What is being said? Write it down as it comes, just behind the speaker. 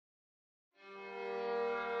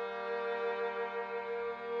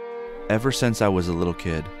Ever since I was a little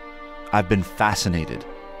kid, I've been fascinated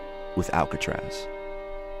with Alcatraz.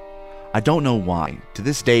 I don't know why. To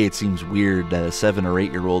this day, it seems weird that a 7 or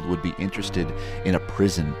 8-year-old would be interested in a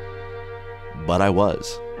prison, but I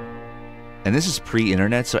was. And this is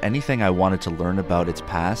pre-internet, so anything I wanted to learn about its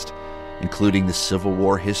past, including the Civil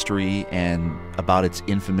War history and about its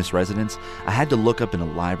infamous residents, I had to look up in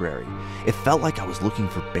a library. It felt like I was looking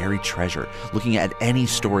for buried treasure, looking at any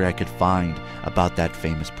story I could find about that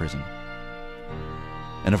famous prison.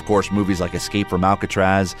 And of course, movies like Escape from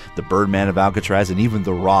Alcatraz, The Birdman of Alcatraz, and even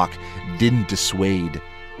The Rock didn't dissuade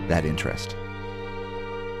that interest.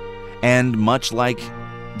 And much like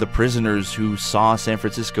the prisoners who saw San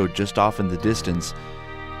Francisco just off in the distance,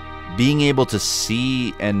 being able to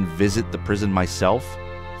see and visit the prison myself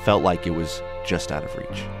felt like it was just out of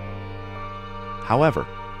reach. However,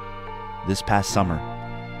 this past summer,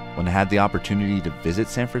 when I had the opportunity to visit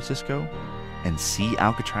San Francisco and see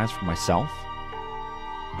Alcatraz for myself,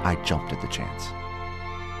 I jumped at the chance.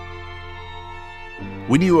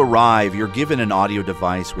 When you arrive, you're given an audio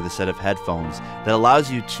device with a set of headphones that allows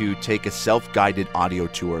you to take a self-guided audio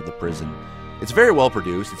tour of the prison. It's very well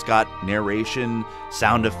produced. It's got narration,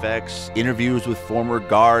 sound effects, interviews with former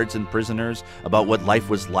guards and prisoners about what life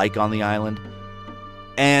was like on the island.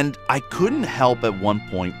 And I couldn't help at one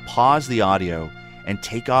point pause the audio and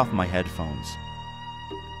take off my headphones.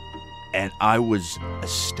 And I was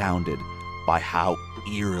astounded by how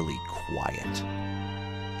eerily quiet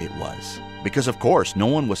it was. Because of course, no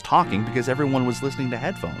one was talking because everyone was listening to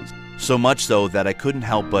headphones. So much so that I couldn't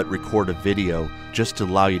help but record a video just to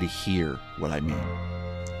allow you to hear what I mean.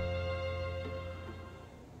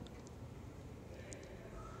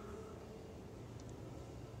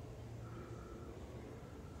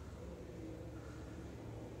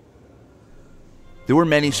 There were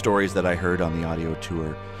many stories that I heard on the audio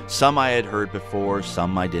tour. Some I had heard before,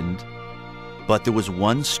 some I didn't. But there was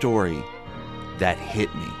one story that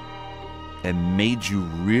hit me and made you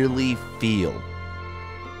really feel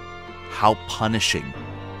how punishing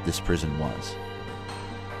this prison was.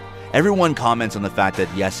 Everyone comments on the fact that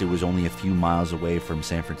yes, it was only a few miles away from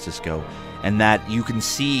San Francisco and that you can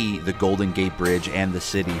see the Golden Gate Bridge and the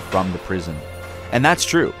city from the prison. And that's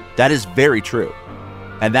true. That is very true.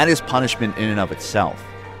 And that is punishment in and of itself.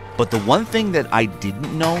 But the one thing that I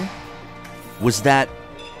didn't know was that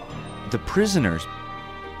the prisoners,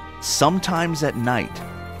 sometimes at night,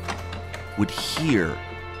 would hear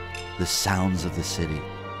the sounds of the city.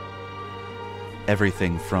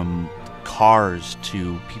 Everything from cars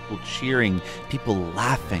to people cheering, people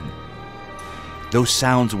laughing. Those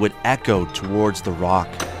sounds would echo towards the rock,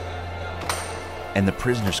 and the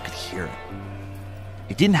prisoners could hear it.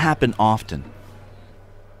 It didn't happen often,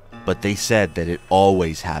 but they said that it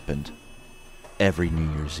always happened every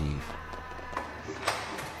New Year's Eve.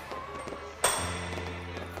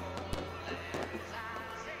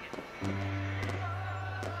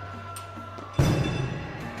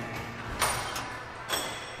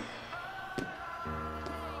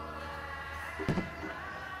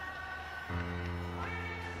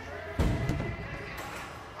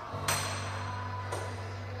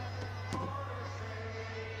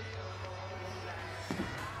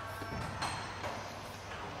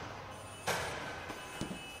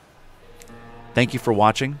 Thank you for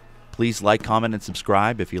watching. Please like, comment, and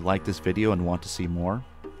subscribe if you like this video and want to see more.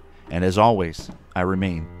 And as always, I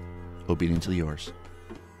remain obedient to yours.